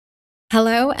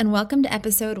Hello, and welcome to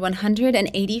episode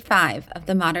 185 of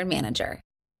The Modern Manager.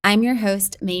 I'm your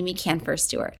host, Mamie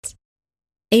Canfer-Stewart.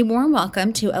 A warm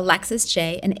welcome to Alexis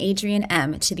J. and Adrian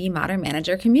M. to the Modern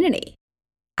Manager community.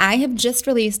 I have just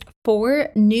released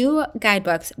 4 new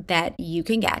guidebooks that you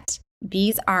can get.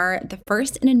 These are the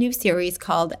first in a new series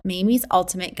called Mamie's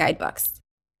Ultimate Guidebooks.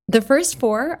 The first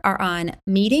 4 are on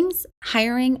meetings,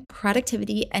 hiring,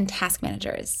 productivity, and task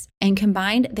managers. And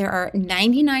combined, there are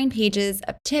 99 pages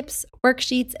of tips,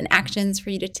 worksheets, and actions for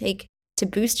you to take to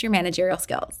boost your managerial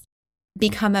skills.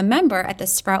 Become a member at the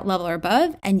Sprout level or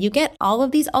above, and you get all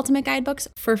of these ultimate guidebooks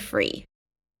for free.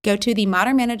 Go to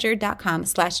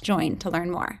themodernmanager.com/join to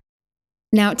learn more.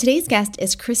 Now, today's guest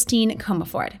is Christine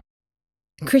Comaford.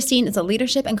 Christine is a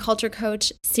leadership and culture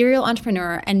coach, serial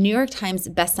entrepreneur, and New York Times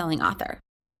bestselling author.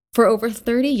 For over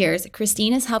 30 years,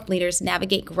 Christine has helped leaders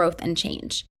navigate growth and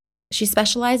change. She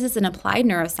specializes in applied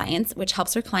neuroscience, which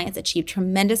helps her clients achieve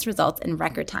tremendous results in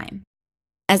record time.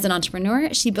 As an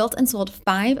entrepreneur, she built and sold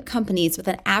 5 companies with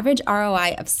an average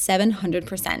ROI of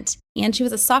 700%, and she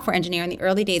was a software engineer in the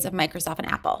early days of Microsoft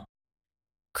and Apple.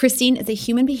 Christine is a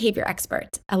human behavior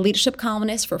expert, a leadership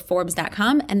columnist for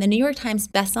Forbes.com, and the New York Times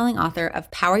bestselling author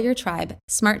of Power Your Tribe,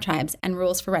 Smart Tribes, and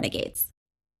Rules for Renegades.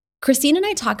 Christine and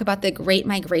I talk about the great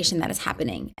migration that is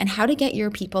happening and how to get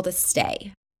your people to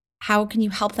stay. How can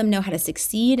you help them know how to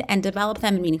succeed and develop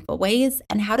them in meaningful ways,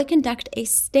 and how to conduct a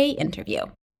stay interview,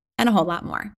 and a whole lot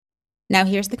more. Now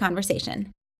here's the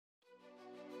conversation.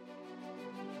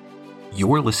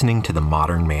 You're listening to The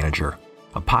Modern Manager,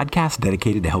 a podcast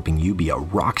dedicated to helping you be a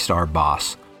rockstar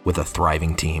boss with a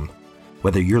thriving team.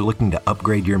 Whether you're looking to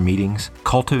upgrade your meetings,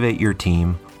 cultivate your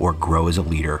team, or grow as a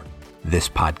leader, this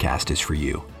podcast is for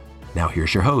you. Now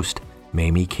here's your host,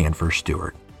 Mamie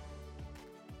Canfer-Stewart.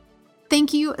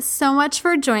 Thank you so much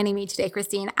for joining me today,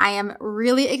 Christine. I am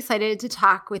really excited to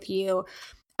talk with you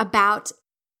about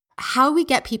how we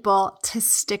get people to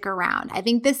stick around. I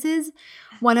think this is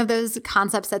one of those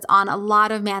concepts that's on a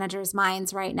lot of managers'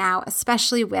 minds right now,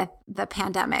 especially with the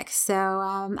pandemic. So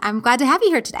I'm glad to have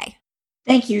you here today.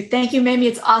 Thank you. Thank you, Mamie.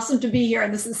 It's awesome to be here.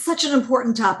 And this is such an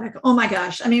important topic. Oh my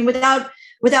gosh. I mean, without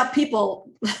people,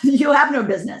 you have no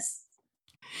business.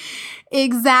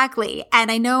 Exactly.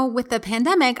 And I know with the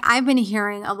pandemic, I've been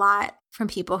hearing a lot from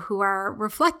people who are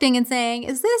reflecting and saying,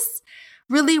 is this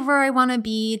really where I want to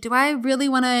be? Do I really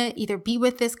want to either be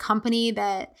with this company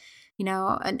that,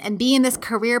 and be in this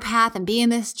career path and be in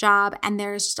this job? And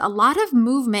there's just a lot of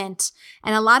movement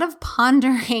and a lot of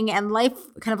pondering and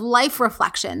life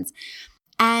reflections.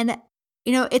 And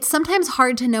it's sometimes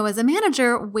hard to know as a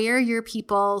manager where your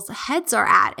people's heads are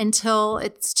at until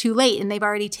it's too late and they've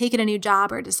already taken a new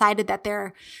job or decided that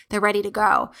they're ready to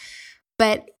go.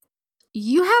 But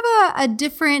you have a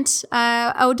different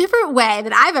way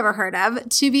that I've ever heard of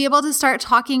to be able to start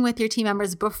talking with your team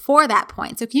members before that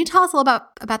point. So can you tell us a little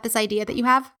about this idea that you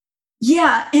have?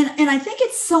 Yeah. And I think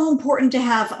it's so important to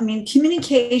have,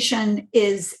 communication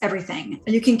is everything.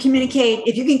 If you can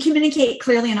communicate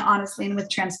clearly and honestly and with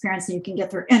transparency, you can get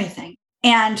through anything.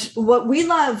 And what we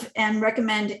love and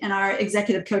recommend in our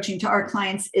executive coaching to our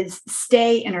clients is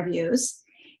stay interviews.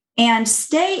 And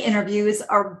stay interviews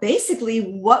are basically,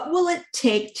 what will it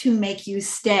take to make you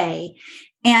stay?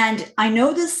 And I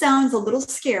know this sounds a little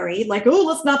scary, like, oh,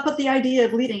 let's not put the idea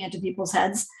of leaving into people's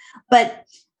heads. But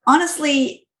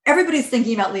honestly, everybody's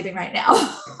thinking about leaving right now.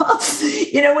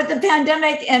 With the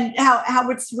pandemic and how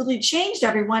it's really changed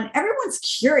everyone's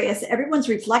curious, everyone's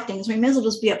reflecting. So we may as well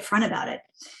just be upfront about it.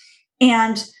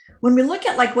 And when we look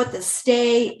at what the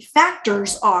stay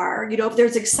factors are, if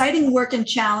there's exciting work and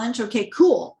challenge, okay,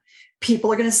 cool.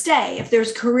 People are going to stay. If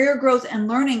there's career growth and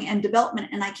learning and development,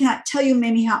 and I cannot tell you,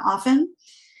 Mamie, how often,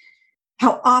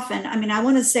 I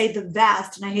want to say the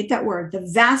vast, and I hate that word, the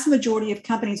vast majority of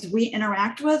companies we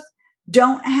interact with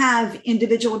don't have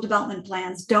individual development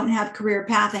plans, don't have career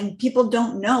pathing. People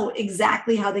don't know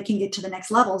exactly how they can get to the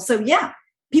next level. So yeah,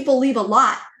 people leave a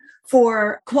lot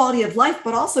for quality of life,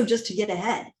 but also just to get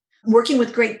ahead. Working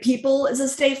with great people is a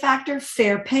stay factor.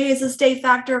 Fair pay is a stay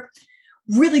factor.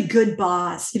 Really good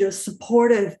boss,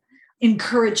 supportive,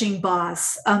 encouraging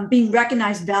boss, being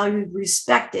recognized, valued,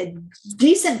 respected,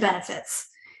 decent benefits,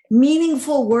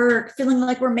 meaningful work, feeling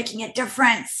like we're making a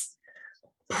difference,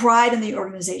 pride in the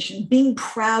organization, being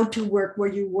proud to work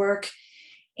where you work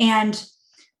and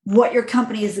what your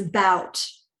company is about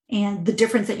and the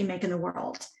difference that you make in the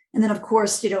world. And then, of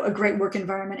course, a great work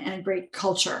environment and a great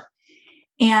culture.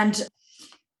 And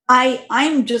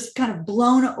I'm just kind of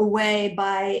blown away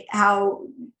by how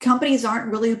companies aren't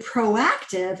really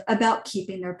proactive about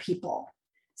keeping their people.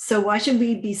 So why should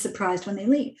we be surprised when they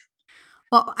leave?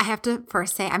 Well, I have to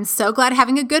first say, I'm so glad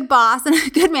having a good boss and a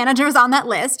good manager is on that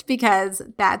list, because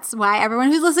that's why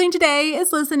everyone who's listening today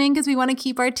is listening, because we want to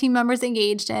keep our team members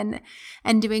engaged and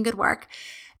doing good work.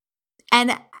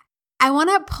 And I want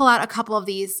to pull out a couple of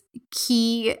these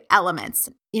key elements.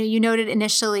 You noted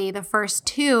initially the first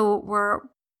two were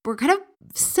kind of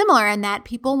similar in that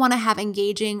people want to have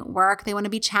engaging work, they want to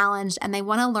be challenged, and they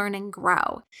want to learn and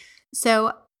grow.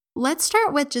 So let's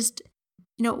start with just,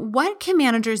 what can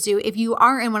managers do if you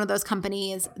are in one of those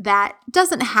companies that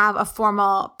doesn't have a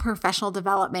formal professional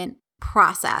development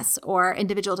process or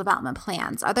individual development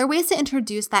plans? Are there ways to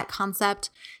introduce that concept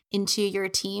into your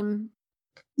team?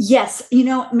 Yes.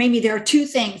 Maybe there are two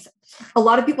things. A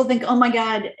lot of people think, oh my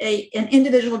God, an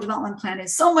individual development plan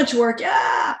is so much work.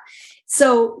 Yeah.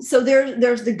 So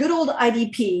there's the good old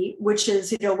IDP, which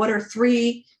is, what are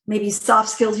three maybe soft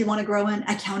skills you want to grow in?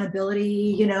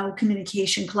 Accountability,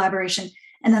 communication, collaboration,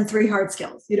 and then three hard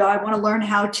skills. I want to learn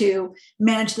how to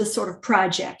manage this sort of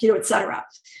project, et cetera.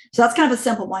 So that's kind of a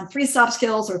simple one. 3 soft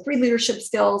skills or 3 leadership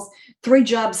skills, 3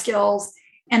 job skills.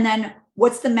 And then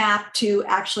what's the map to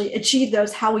actually achieve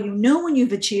those? How will you know when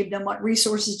you've achieved them? What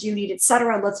resources do you need, et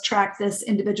cetera? Let's track this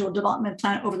individual development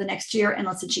plan over the next year and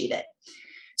let's achieve it.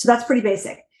 So that's pretty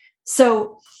basic.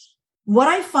 So what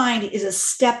I find is a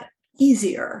step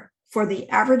easier for the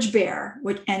average bear,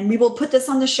 and we will put this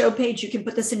on the show page. You can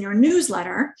put this in your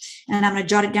newsletter, and I'm going to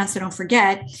jot it down so don't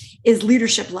forget, is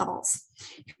leadership levels.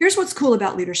 Here's what's cool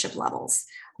about leadership levels.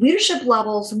 Leadership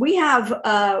levels, we have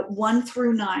 1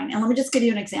 through 9. And let me just give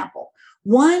you an example.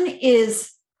 1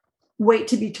 is wait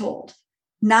to be told.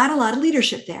 Not a lot of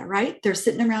leadership there, right? They're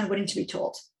sitting around waiting to be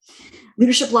told.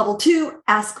 Leadership level 2,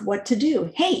 ask what to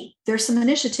do. Hey, there's some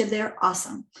initiative there.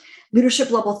 Awesome. Leadership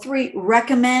level 3,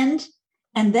 recommend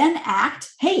and then act.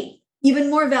 Hey, even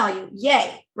more value.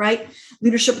 Yay, right?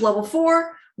 Leadership level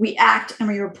 4, we act and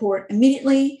we report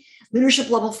immediately. Leadership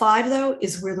level 5, though,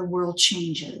 is where the world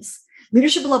changes.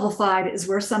 Leadership level 5 is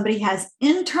where somebody has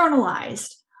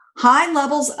internalized high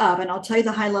levels of, and I'll tell you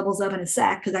the high levels of in a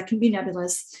sec, because that can be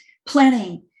nebulous,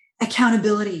 planning,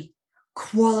 accountability,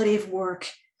 quality of work,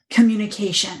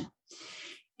 communication.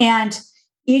 And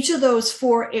each of those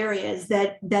 4 areas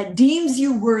that deems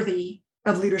you worthy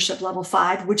of leadership level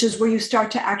 5, which is where you start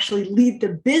to actually lead the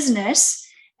business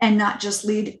and not just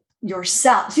lead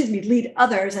yourself, lead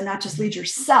others and not just lead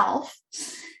yourself.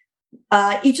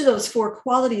 Each of those 4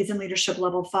 qualities in leadership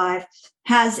level 5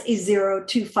 has a 0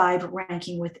 to 5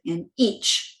 ranking within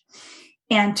each.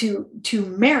 And to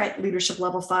merit leadership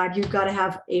level 5, you've got to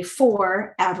have a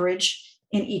 4 average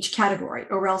in each category,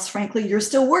 or else, frankly, you're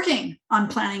still working on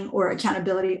planning or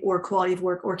accountability or quality of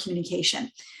work or communication.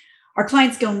 Our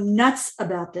clients go nuts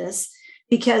about this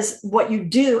because what you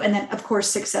do, and then of course,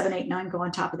 6, 7, 8, 9 go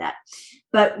on top of that.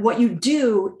 But what you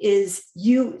do is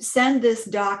you send this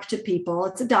doc to people.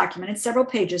 It's a document, it's several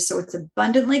pages. So it's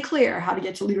abundantly clear how to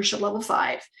get to leadership level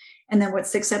 5 and then what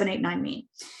 6, 7, 8, 9 mean.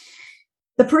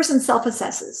 The person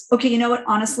self-assesses. Okay, you know what?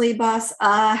 Honestly, boss,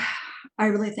 I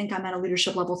really think I'm at a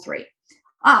leadership level 3.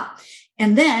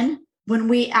 And then when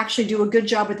we actually do a good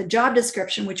job with the job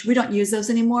description, which we don't use those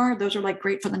anymore, those are like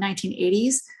great for the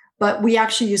 1980s, but we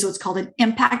actually use what's called an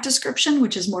impact description,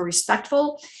 which is more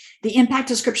respectful. The impact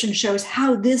description shows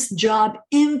how this job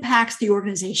impacts the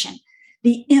organization,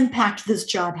 the impact this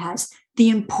job has, the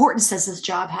importance that this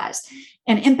job has.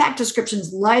 And impact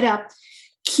descriptions light up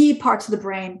key parts of the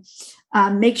brain,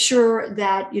 make sure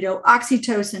that,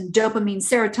 oxytocin, dopamine,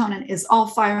 serotonin is all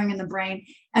firing in the brain.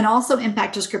 And also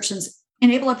impact descriptions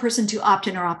enable a person to opt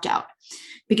in or opt out.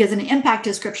 Because in an impact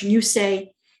description, you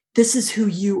say, this is who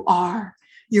you are.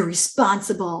 You're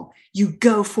responsible. You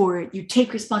go for it. You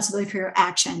take responsibility for your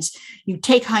actions. You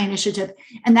take high initiative.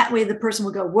 And that way the person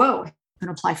will go, whoa, I'm going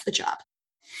to apply for the job.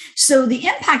 So the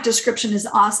impact description is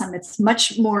awesome. It's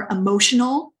much more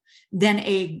emotional than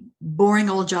a boring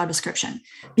old job description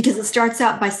because it starts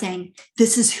out by saying,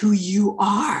 this is who you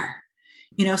are.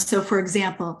 So for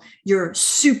example, you're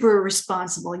super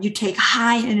responsible. You take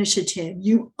high initiative.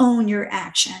 You own your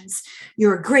actions.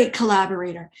 You're a great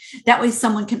collaborator. That way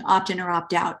someone can opt in or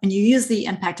opt out. And you use the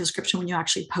impact description when you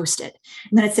actually post it.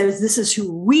 And then it says, this is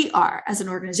who we are as an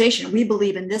organization. We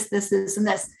believe in this, this, this, and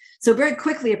this. So very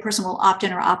quickly, a person will opt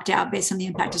in or opt out based on the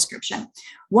impact description.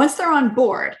 Once they're on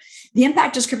board, the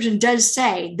impact description does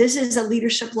say, this is a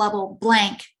leadership level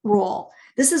blank role.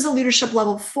 This is a leadership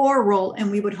level 4 role,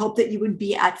 and we would hope that you would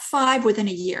be at 5 within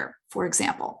a year, for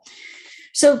example.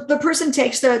 So the person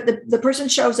takes the person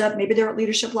shows up, maybe they're at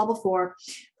leadership level 4.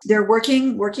 They're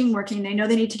working. They know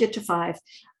they need to get to 5.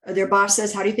 Their boss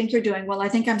says, how do you think you're doing? Well, I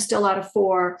think I'm still out of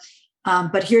 4.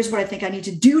 But here's what I think I need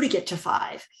to do to get to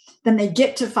 5. Then they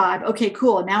get to 5. Okay,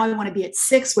 cool. Now I want to be at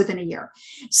 6 within a year.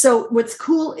 So what's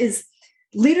cool is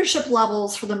leadership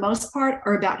levels, for the most part,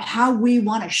 are about how we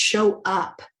want to show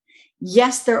up.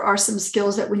 Yes, there are some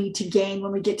skills that we need to gain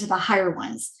when we get to the higher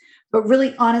ones. But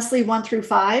really, honestly, 1 through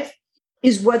 5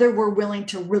 is whether we're willing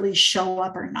to really show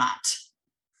up or not.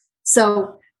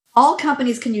 So all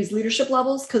companies can use leadership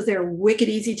levels because they're wicked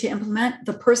easy to implement.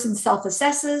 The person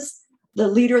self-assesses. The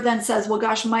leader then says, well,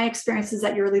 gosh, my experience is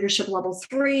that you're leadership level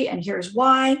 3, and here's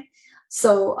why.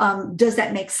 So does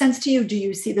that make sense to you? Do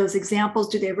you see those examples?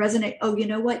 Do they resonate? Oh, you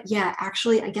know what? Yeah,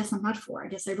 actually, I guess I'm not 4. I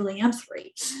guess I really am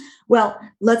 3. Well,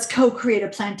 let's co-create a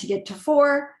plan to get to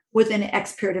 4 within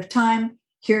X period of time.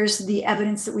 Here's the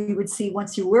evidence that we would see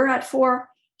once you were at 4.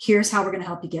 Here's how we're going to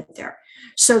help you get there.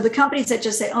 So the companies that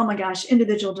just say, oh my gosh,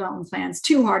 individual development plans,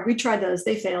 too hard. We tried those.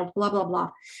 They failed, blah, blah,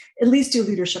 blah. At least do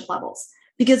leadership levels.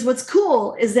 Because what's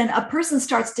cool is then a person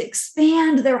starts to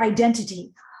expand their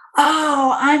identity.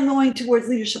 Oh, I'm going towards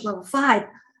leadership level 5.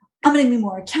 I'm going to be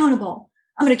more accountable.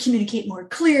 I'm going to communicate more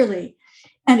clearly.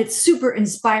 And it's super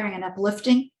inspiring and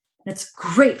uplifting. And it's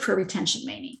great for retention,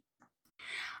 Mamie.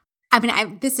 I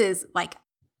mean, this is like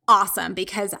awesome,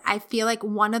 because I feel like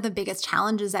one of the biggest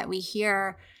challenges that we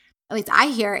hear, at least I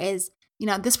hear, is,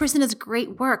 this person does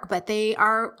great work, but they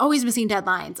are always missing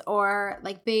deadlines, or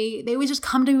like they always just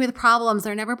come to me with problems.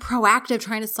 They're never proactive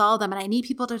trying to solve them. And I need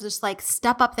people to just like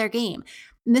step up their game.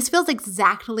 And this feels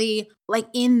exactly like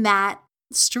in that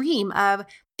stream of,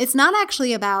 it's not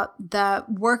actually about the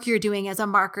work you're doing as a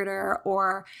marketer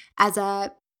or as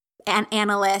an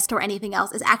analyst or anything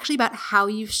else. It's actually about how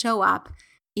you show up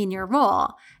in your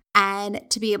role. And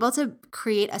to be able to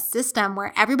create a system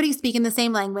where everybody's speaking the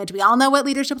same language, we all know what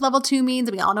leadership level 2 means,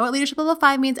 and we all know what leadership level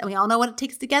 5 means, and we all know what it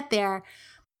takes to get there,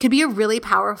 could be a really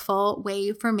powerful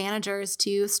way for managers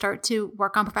to start to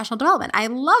work on professional development. I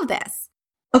love this.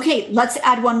 Okay, let's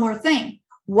add one more thing.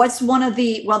 What's one of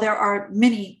there are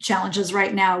many challenges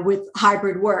right now with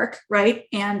hybrid work, right?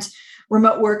 And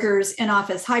remote workers,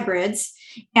 in-office hybrids.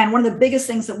 And one of the biggest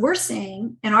things that we're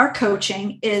seeing in our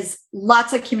coaching is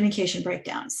lots of communication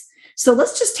breakdowns. So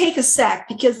let's just take a sec,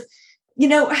 because,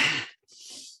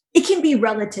 it can be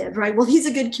relative, right? Well, he's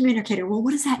a good communicator. Well,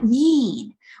 what does that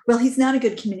mean? Well, he's not a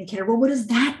good communicator. Well, what does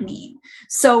that mean?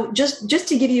 So just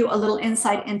to give you a little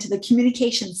insight into the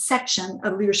communication section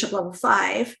of leadership level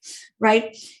 5,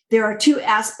 right? There are 2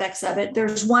 aspects of it.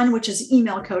 There's one, which is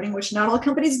email coding, which not all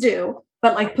companies do,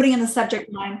 but like putting in the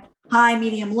subject line, high,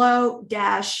 medium, low,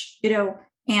 dash,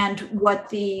 and what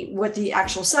the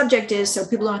actual subject is. So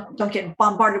people don't get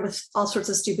bombarded with all sorts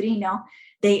of stupid email.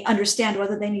 They understand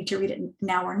whether they need to read it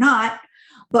now or not.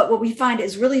 But what we find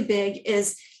is really big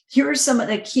is, here are some of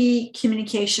the key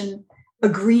communication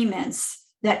agreements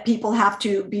that people have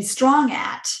to be strong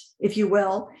at, if you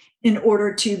will, in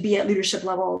order to be at leadership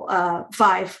level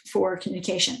 5 for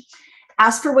communication.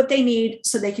 Ask for what they need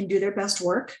so they can do their best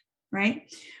work, right?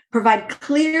 Provide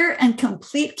clear and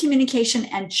complete communication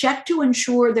and check to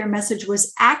ensure their message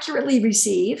was accurately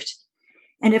received.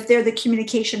 And if they're the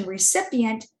communication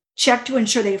recipient, check to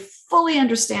ensure they fully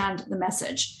understand the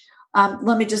message.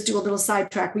 Let me just do a little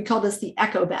sidetrack. We call this the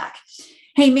echo back.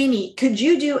 Hey, Mamie, could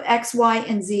you do X, Y,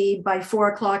 and Z by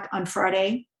 4 o'clock on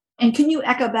Friday? And can you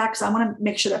echo back? So I want to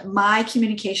make sure that my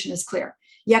communication is clear.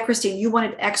 Yeah, Christine, you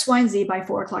wanted X, Y, and Z by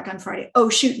 4 o'clock on Friday. Oh,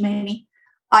 shoot, Mamie.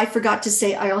 I forgot to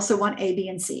say I also want A, B,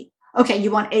 and C. Okay,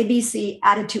 you want A, B, C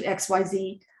added to X, Y,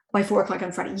 Z by 4 o'clock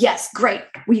on Friday. Yes, great.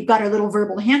 We've got our little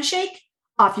verbal handshake.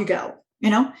 Off you go,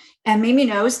 And Mamie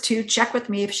knows to check with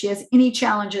me if she has any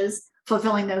challenges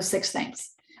fulfilling those 6 things.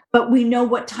 But we know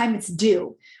what time it's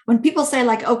due. When people say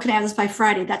like, oh, can I have this by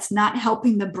Friday? That's not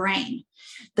helping the brain.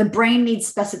 The brain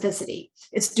needs specificity.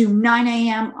 It's due 9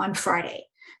 a.m. on Friday,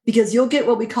 because you'll get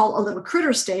what we call a little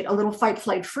critter state, a little fight,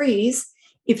 flight, freeze,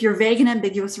 if you're vague and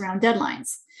ambiguous around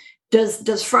deadlines.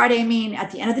 Does Friday mean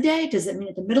at the end of the day? Does it mean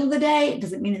at the middle of the day?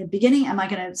 Does it mean in the beginning? Am I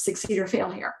going to succeed or fail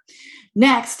here?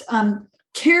 Next,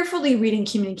 carefully reading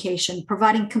communication,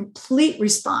 providing complete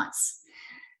response.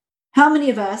 How many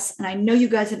of us, and I know you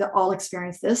guys have all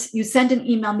experienced this, you send an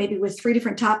email maybe with 3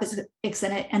 different topics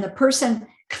in it, and the person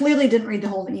clearly didn't read the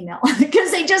whole email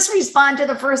because they just respond to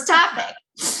the first topic.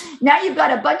 Now you've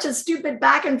got a bunch of stupid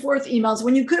back and forth emails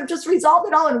when you could have just resolved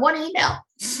it all in one email.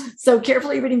 So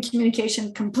carefully reading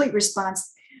communication, complete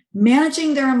response,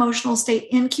 managing their emotional state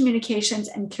in communications,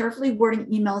 and carefully wording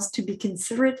emails to be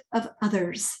considerate of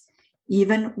others,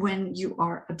 even when you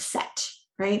are upset,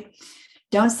 right?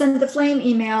 Don't send the flame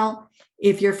email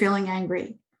if you're feeling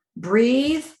angry.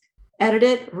 Breathe, edit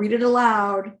it, read it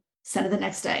aloud, send it the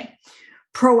next day.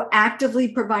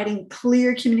 proactively providing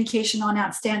clear communication on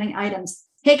outstanding items.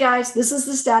 Hey guys, this is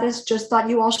the status. Just thought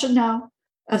you all should know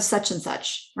of such and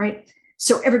such, right?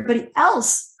 So everybody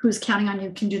else who's counting on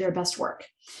you can do their best work.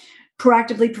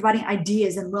 Proactively providing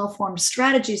ideas and well-formed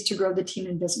strategies to grow the team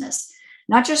and business,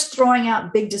 not just throwing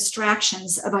out big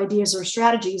distractions of ideas or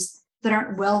strategies that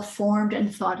aren't well-formed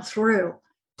and thought through.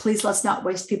 Please, let's not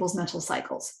waste people's mental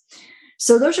cycles.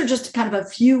 So those are just kind of a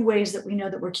few ways that we know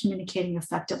that we're communicating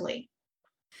effectively.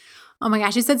 Oh my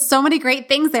gosh, you said so many great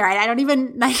things there. I don't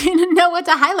even know what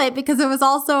to highlight because it was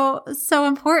also so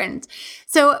important.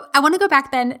 So I want to go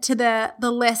back then to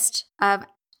the list of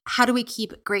how do we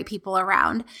keep great people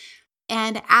around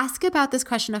and ask about this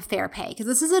question of fair pay, because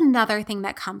this is another thing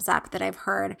that comes up that I've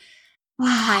heard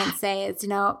clients say is,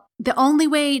 the only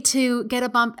way to get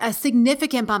a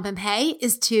significant bump in pay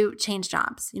is to change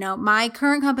jobs. My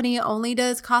current company only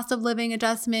does cost of living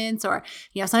adjustments, or,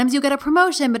 sometimes you get a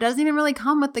promotion, but it doesn't even really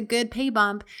come with a good pay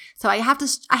bump. So I have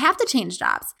to change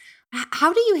jobs.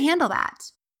 How do you handle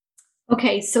that?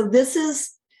 Okay. So this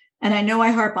is, and I know I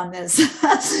harp on this,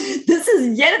 this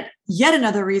is yet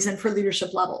another reason for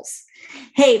leadership levels.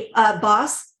 Hey,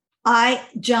 boss, I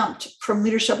jumped from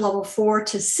leadership level 4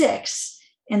 to 6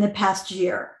 in the past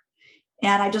year.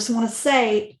 And I just want to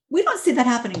say, we don't see that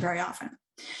happening very often.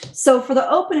 So for the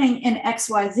opening in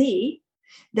XYZ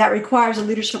that requires a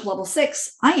leadership level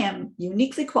 6, I am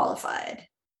uniquely qualified.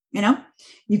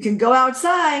 You can go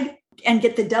outside and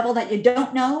get the devil that you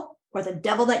don't know or the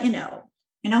devil that you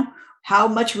know. How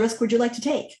much risk would you like to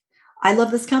take? I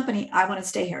love this company. I want to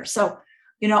stay here. So,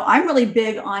 I'm really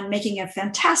big on making a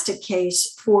fantastic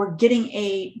case for getting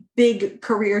a big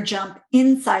career jump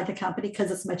inside the company because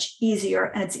it's much easier,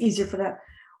 and it's easier for the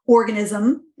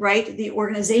organism, right? The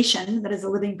organization that is a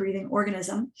living, breathing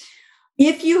organism.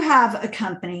 If you have a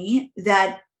company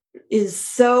that is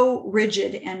so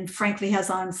rigid and frankly has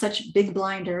on such big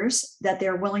blinders that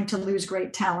they're willing to lose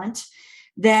great talent,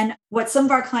 then what some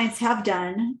of our clients have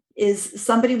done is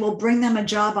somebody will bring them a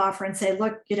job offer and say,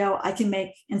 look, I can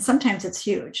make, and sometimes it's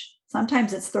huge.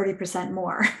 Sometimes it's 30%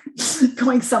 more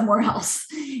going somewhere else.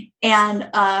 And,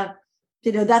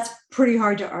 that's pretty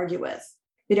hard to argue with.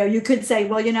 You could say,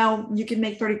 well, you can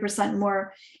make 30%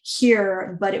 more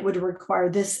here, but it would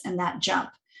require this and that jump.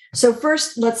 So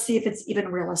first, let's see if it's even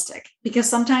realistic, because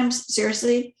sometimes,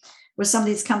 seriously, with some of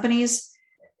these companies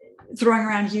throwing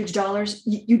around huge dollars,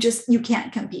 you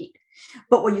can't compete.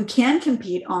 But what you can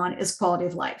compete on is quality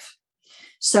of life.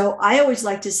 So I always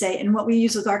like to say, and what we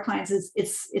use with our clients is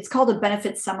it's called a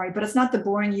benefit summary, but it's not the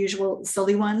boring, usual,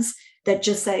 silly ones that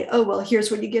just say, oh, well,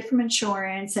 here's what you get from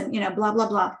insurance and, blah, blah,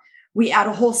 blah. We add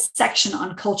a whole section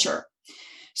on culture.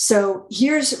 So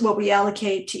here's what we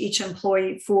allocate to each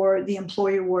employee for the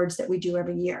employee awards that we do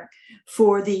every year,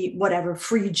 for the whatever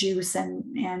free juice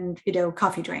and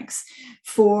coffee drinks,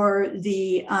 for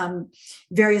the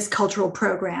various cultural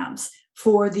programs,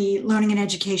 for the learning and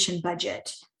education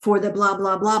budget, for the blah,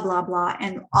 blah, blah, blah, blah.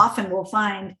 And often we'll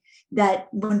find that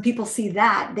when people see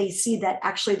that, they see that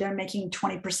actually they're making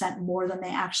 20% more than they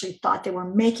actually thought they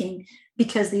were making,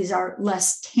 because these are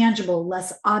less tangible,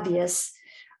 less obvious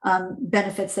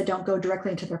benefits that don't go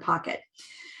directly into their pocket.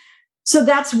 So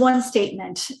that's one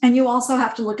statement. And you also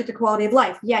have to look at the quality of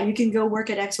life. Yeah, you can go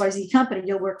work at XYZ company.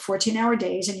 You'll work 14-hour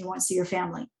days and you won't see your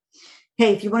family.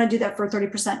 Hey, if you want to do that for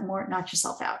 30% more, knock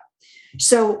yourself out.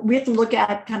 So we have to look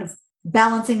at kind of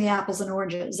balancing the apples and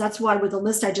oranges. That's why with the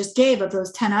list I just gave of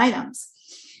those 10 items,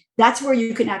 that's where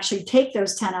you can actually take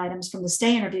those 10 items from the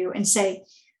stay interview and say,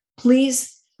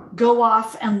 please go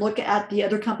off and look at the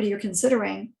other company you're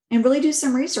considering and really do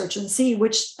some research and see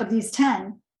which of these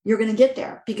 10 you're going to get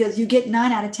there, because you get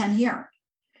 9 out of 10 here.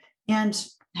 And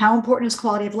how important is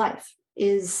quality of life?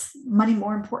 Is money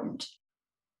more important?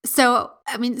 So,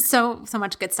 so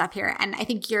much good stuff here. And I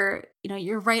think you're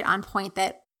right on point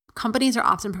that companies are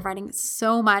often providing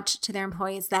so much to their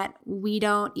employees that we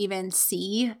don't even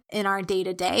see in our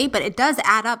day-to-day, but it does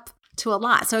add up to a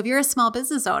lot. So if you're a small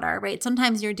business owner, right,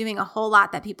 sometimes you're doing a whole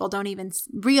lot that people don't even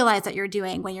realize that you're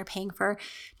doing when you're paying for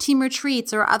team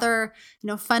retreats or other,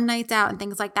 fun nights out and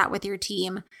things like that with your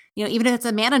team. Even if it's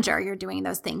a manager, you're doing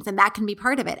those things, and that can be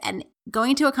part of it. And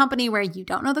going to a company where you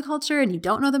don't know the culture and you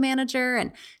don't know the manager,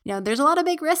 and there's a lot of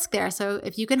big risk there. So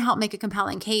if you can help make a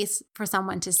compelling case for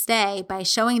someone to stay by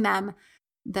showing them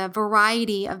the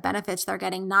variety of benefits they're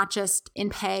getting, not just in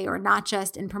pay or not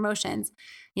just in promotions,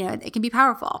 it can be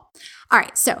powerful. All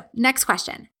right. So next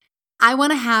question. I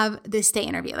want to have this stay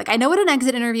interview. Like, I know what an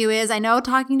exit interview is. I know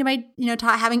talking to my,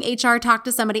 having HR talk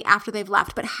to somebody after they've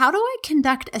left, but how do I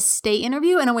conduct a stay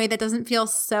interview in a way that doesn't feel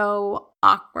so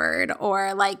awkward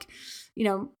or like,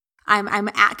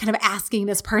 kind of asking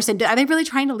this person, are they really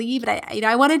trying to leave? And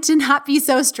I want it to not be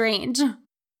so strange.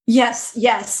 Yes,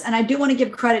 yes. And I do want to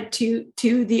give credit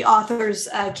to the authors,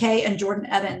 Kay and Jordan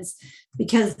Evans,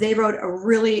 because they wrote a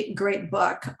really great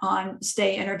book on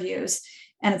stay interviews.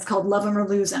 And it's called Love 'Em or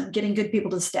Lose 'Em, Getting Good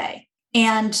People to Stay.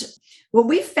 And what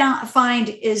we find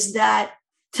is that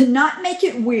to not make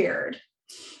it weird,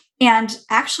 and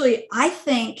actually, I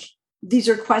think these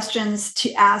are questions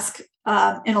to ask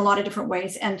in a lot of different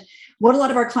ways. And what a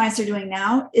lot of our clients are doing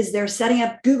now is they're setting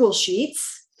up Google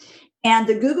Sheets. And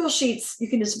the Google Sheets, you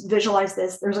can just visualize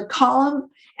this. There's a column,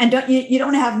 and you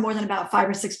don't have more than about 5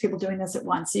 or 6 people doing this at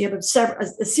once. So you have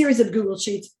a series of Google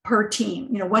Sheets per team,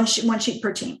 one sheet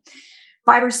per team,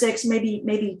 5 or 6,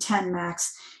 maybe 10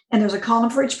 max. And there's a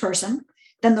column for each person.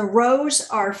 Then the rows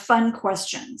are fun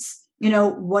questions.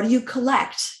 What do you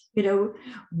collect?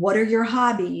 What are your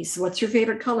hobbies? What's your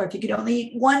favorite color? If you could only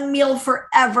eat one meal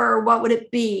forever, what would it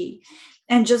be?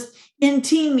 And just in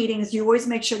team meetings, you always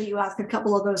make sure that you ask a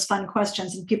couple of those fun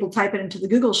questions and people type it into the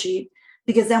Google Sheet,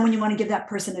 because then when you want to give that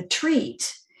person a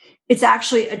treat, it's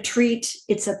actually a treat,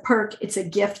 it's a perk, it's a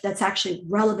gift that's actually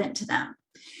relevant to them.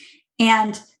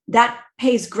 And that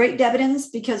pays great dividends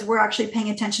because we're actually paying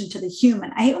attention to the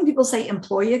human. I hate when people say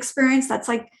employee experience. That's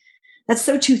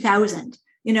so 2000.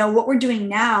 What we're doing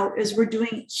now is we're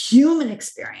doing human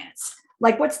experience.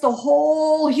 Like, what's the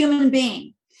whole human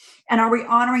being? And are we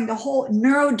honoring the whole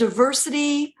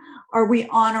neurodiversity? Are we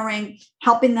honoring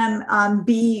helping them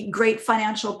be great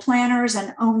financial planners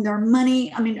and own their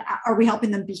money? Are we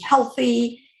helping them be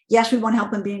healthy? Yes, we want to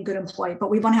help them be a good employee, but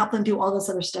we want to help them do all this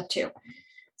other stuff too.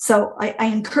 So I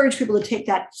encourage people to take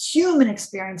that human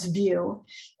experience view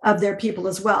of their people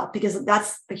as well, because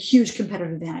that's a huge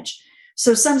competitive advantage.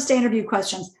 So some stay interview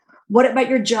questions. What about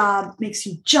your job makes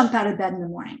you jump out of bed in the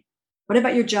morning? What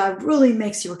about your job really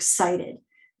makes you excited?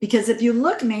 Because if you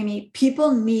look, Mamie,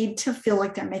 people need to feel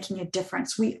like they're making a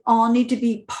difference. We all need to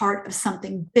be part of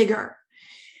something bigger.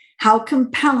 How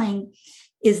compelling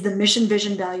is the mission,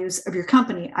 vision, values of your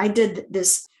company? I did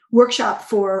this workshop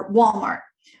for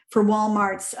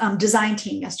Walmart's design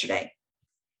team yesterday.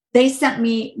 They sent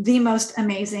me the most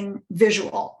amazing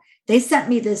visual. They sent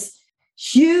me this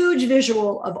huge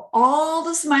visual of all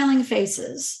the smiling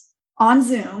faces on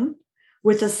Zoom,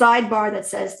 with a sidebar that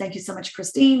says, "Thank you so much,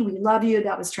 Christine. We love you.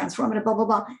 That was transformative, blah, blah,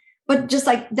 blah." But just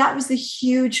like that was the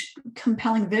huge,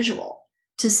 compelling visual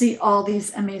to see all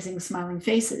these amazing smiling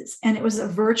faces. And it was a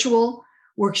virtual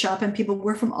workshop and people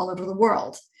were from all over the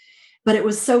world. But it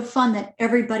was so fun that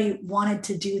everybody wanted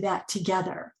to do that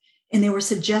together. And they were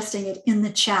suggesting it in the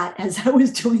chat as I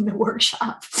was doing the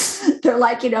workshop. They're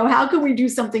like, how can we do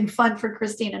something fun for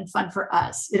Christine and fun for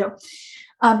us?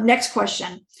 Next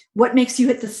question. What makes you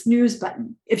hit the snooze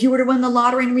button? If you were to win the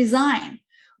lottery and resign,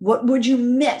 what would you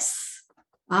miss?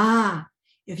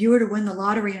 If you were to win the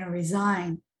lottery and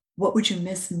resign, what would you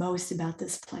miss most about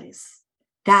this place?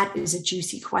 That is a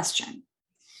juicy question.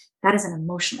 That is an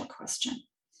emotional question.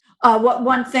 What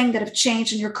one thing that have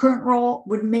changed in your current role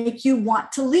would make you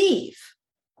want to leave?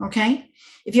 Okay.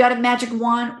 If you had a magic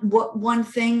wand, what one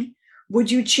thing would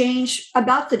you change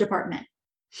about the department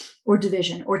or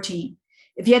division or team?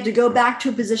 If you had to go back to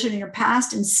a position in your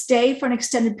past and stay for an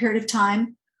extended period of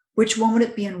time, which one would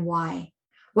it be and why?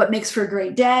 What makes for a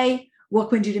great day? What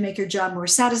can we do to make your job more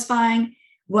satisfying?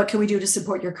 What can we do to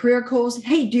support your career goals?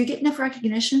 Hey, do you get enough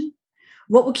recognition?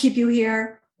 What will keep you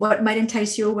here? What might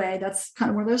entice you away? That's kind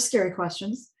of one of those scary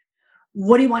questions.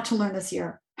 What do you want to learn this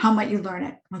year? How might you learn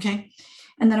it? Okay.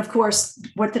 And then, of course,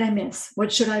 what did I miss?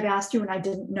 What should I have asked you and I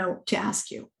didn't know to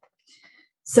ask you?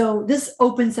 So this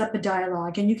opens up a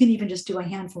dialogue, and you can even just do a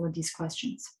handful of these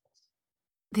questions.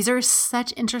 These are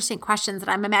such interesting questions that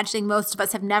I'm imagining most of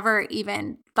us have never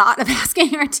even thought of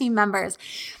asking our team members.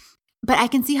 But I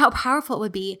can see how powerful it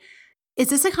would be. Is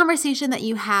this a conversation that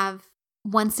you have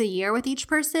once a year with each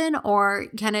person, or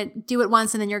kind of do it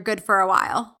once and then you're good for a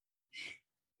while?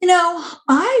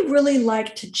 I really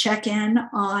like to check in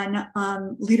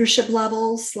on leadership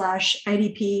levels /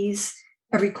 IDPs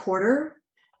every quarter.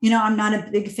 I'm not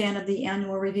a big fan of the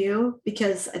annual review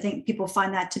because I think people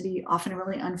find that to be often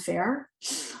really unfair.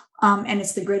 And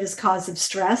it's the greatest cause of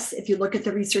stress. If you look at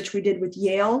the research we did with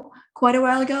Yale quite a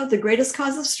while ago, the greatest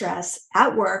cause of stress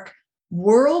at work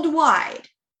worldwide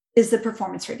is the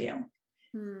performance review.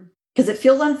 Because it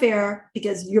feels unfair,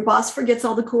 because your boss forgets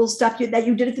all the cool stuff that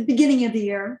you did at the beginning of the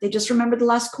year. They just remember the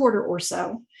last quarter or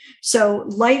so. So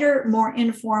lighter, more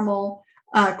informal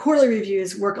quarterly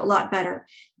reviews work a lot better.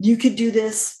 You could do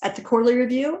this at the quarterly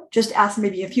review, just ask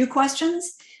maybe a few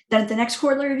questions. Then at the next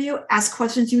quarterly review, ask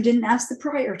questions you didn't ask the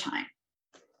prior time.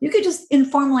 You could just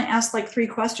informally ask like 3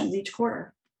 questions each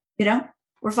quarter,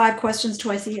 or 5 questions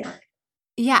twice a year.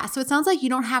 Yeah. So it sounds like you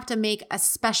don't have to make a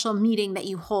special meeting that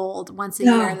you hold once a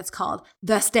No. year that's called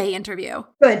the stay interview.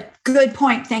 Good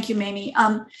point. Thank you, Mamie.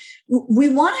 We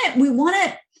want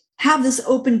to have this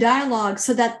open dialogue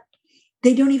so that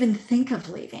they don't even think of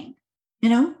leaving,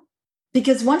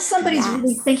 because once somebody's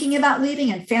really thinking about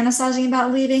leaving and fantasizing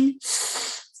about leaving,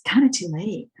 it's kind of too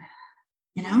late,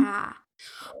 Yeah.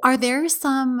 Are there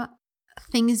some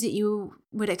things that you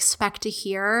would expect to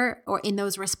hear or in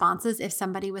those responses if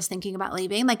somebody was thinking about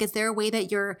leaving? Like, is there a way that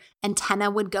your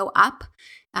antenna would go up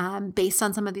based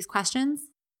on some of these questions?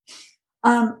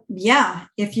 Yeah.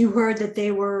 If you heard that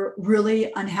they were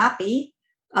really unhappy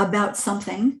about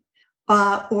something,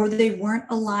 or they weren't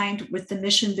aligned with the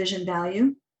mission, vision,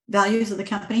 values of the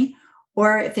company,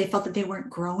 or if they felt that they weren't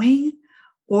growing,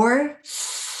 or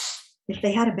if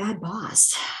they had a bad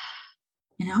boss,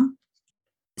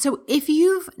 So if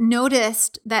you've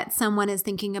noticed that someone is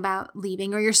thinking about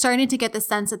leaving, or you're starting to get the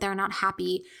sense that they're not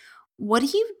happy, what do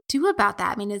you do about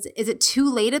that? I mean, is it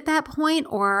too late at that point,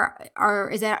 or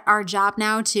is it our job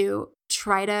now to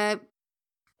try to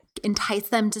entice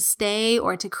them to stay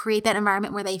or to create that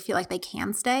environment where they feel like they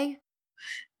can stay?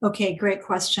 Okay, great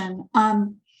question.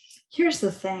 Here's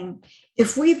the thing.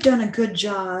 If we've done a good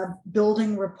job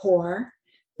building rapport,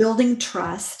 building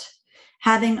trust,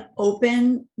 having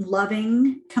open,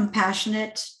 loving,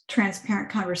 compassionate, transparent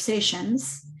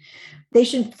conversations, they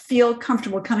should feel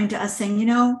comfortable coming to us saying,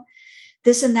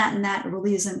 this and that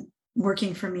really isn't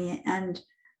working for me, and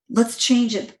let's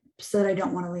change it so that I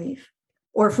don't want to leave.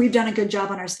 Or if we've done a good job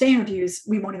on our stay interviews,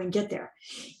 we won't even get there.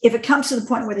 If it comes to the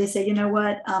point where they say,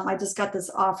 I just got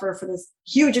this offer for this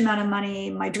huge amount of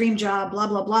money, my dream job, blah,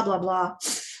 blah, blah, blah, blah.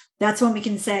 That's when we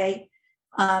can say,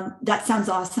 that sounds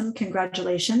awesome.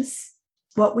 Congratulations.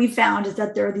 What we found is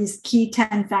that there are these key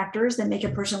 10 factors that make a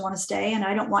person want to stay. And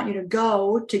I don't want you to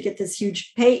go to get this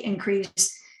huge pay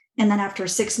increase, and then after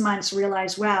 6 months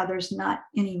realize, wow, there's not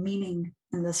any meaning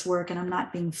in this work, and I'm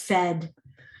not being fed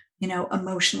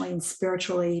emotionally and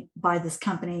spiritually by this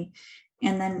company.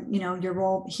 And then, your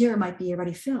role here might be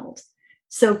already filled.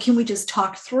 So can we just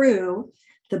talk through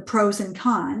the pros and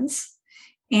cons?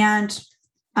 And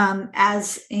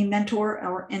as a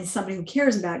mentor and somebody who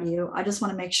cares about you, I just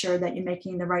want to make sure that you're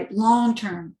making the right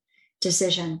long-term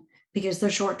decision, because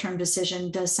the short-term decision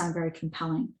does sound very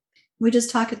compelling. We just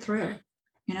talk it through.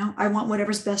 I want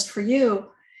whatever's best for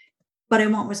you, but I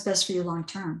want what's best for you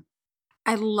long-term.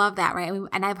 I love that, right?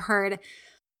 And I've heard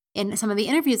in some of the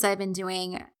interviews I've been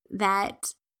doing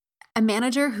that a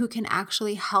manager who can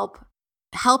actually help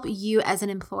you as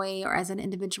an employee or as an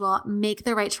individual make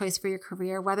the right choice for your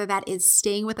career, whether that is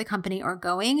staying with the company or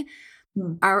going,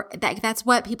 that's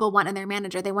what people want in their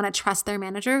manager. They want to trust their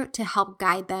manager to help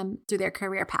guide them through their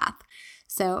career path.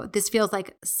 So this feels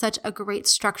like such a great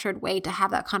structured way to have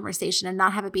that conversation and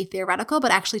not have it be theoretical, but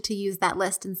actually to use that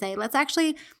list and say, let's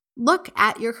actually look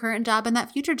at your current job and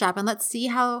that future job, and let's see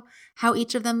how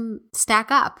each of them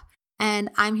stack up. And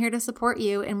I'm here to support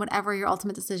you in whatever your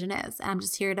ultimate decision is. And I'm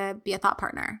just here to be a thought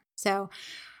partner. So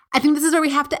I think this is where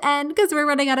we have to end because we're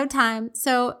running out of time.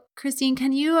 So Christine,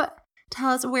 can you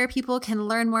tell us where people can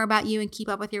learn more about you and keep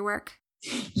up with your work?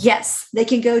 Yes, they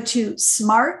can go to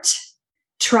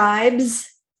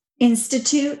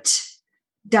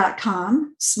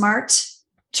smarttribesinstitute.com,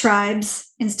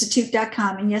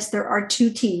 smarttribesinstitute.com. And yes, there are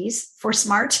 2 T's for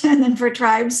smart and then for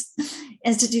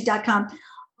tribesinstitute.com.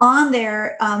 On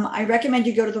there, I recommend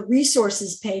you go to the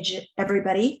resources page,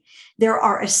 everybody. There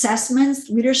are assessments,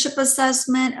 leadership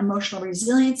assessment, emotional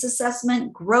resilience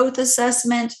assessment, growth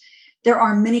assessment. There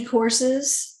are mini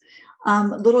courses,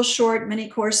 little short mini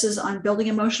courses on building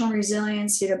emotional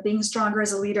resilience, being stronger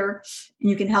as a leader, and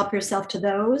you can help yourself to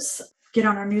those. Get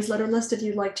on our newsletter list if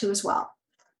you'd like to as well.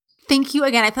 Thank you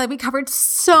again. I feel like we covered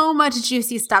so much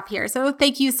juicy stuff here. So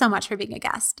thank you so much for being a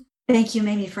guest. Thank you,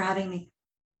 Mamie, for having me.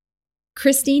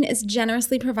 Christine is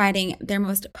generously providing their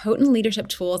most potent leadership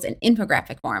tools in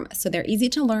infographic form, so they're easy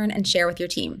to learn and share with your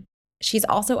team. She's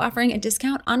also offering a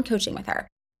discount on coaching with her.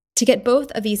 To get both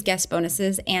of these guest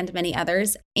bonuses and many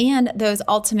others, and those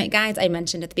ultimate guides I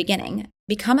mentioned at the beginning,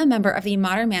 become a member of the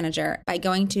Modern Manager by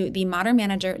going to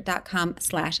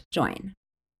themodernmanager.com/join.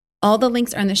 All the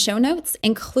links are in the show notes,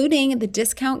 including the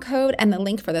discount code and the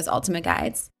link for those ultimate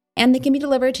guides. And they can be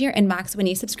delivered to your inbox when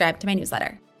you subscribe to my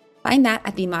newsletter. Find that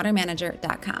at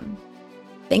themodernmanager.com.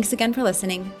 Thanks again for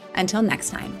listening. Until next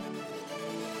time.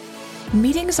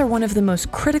 Meetings are one of the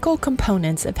most critical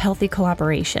components of healthy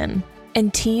collaboration,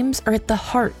 and teams are at the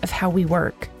heart of how we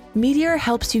work. Meteor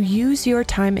helps you use your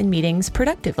time in meetings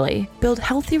productively, build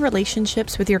healthy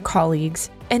relationships with your colleagues,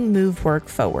 and move work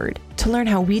forward. To learn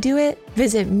how we do it,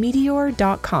 visit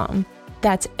meteor.com.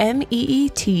 That's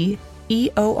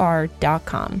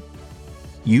MEETEOR.com.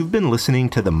 You've been listening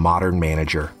to The Modern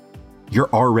Manager. You're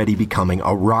already becoming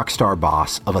a rock star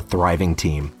boss of a thriving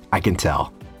team, I can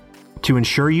tell. To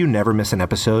ensure you never miss an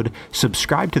episode,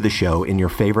 subscribe to the show in your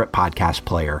favorite podcast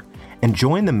player and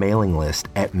join the mailing list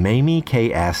at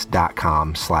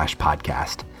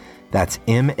mamieks.com/podcast. That's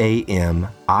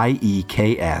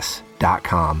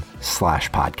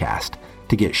MAMIEKS.com/podcast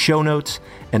to get show notes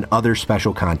and other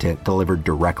special content delivered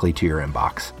directly to your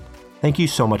inbox. Thank you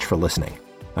so much for listening.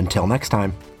 Until next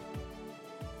time.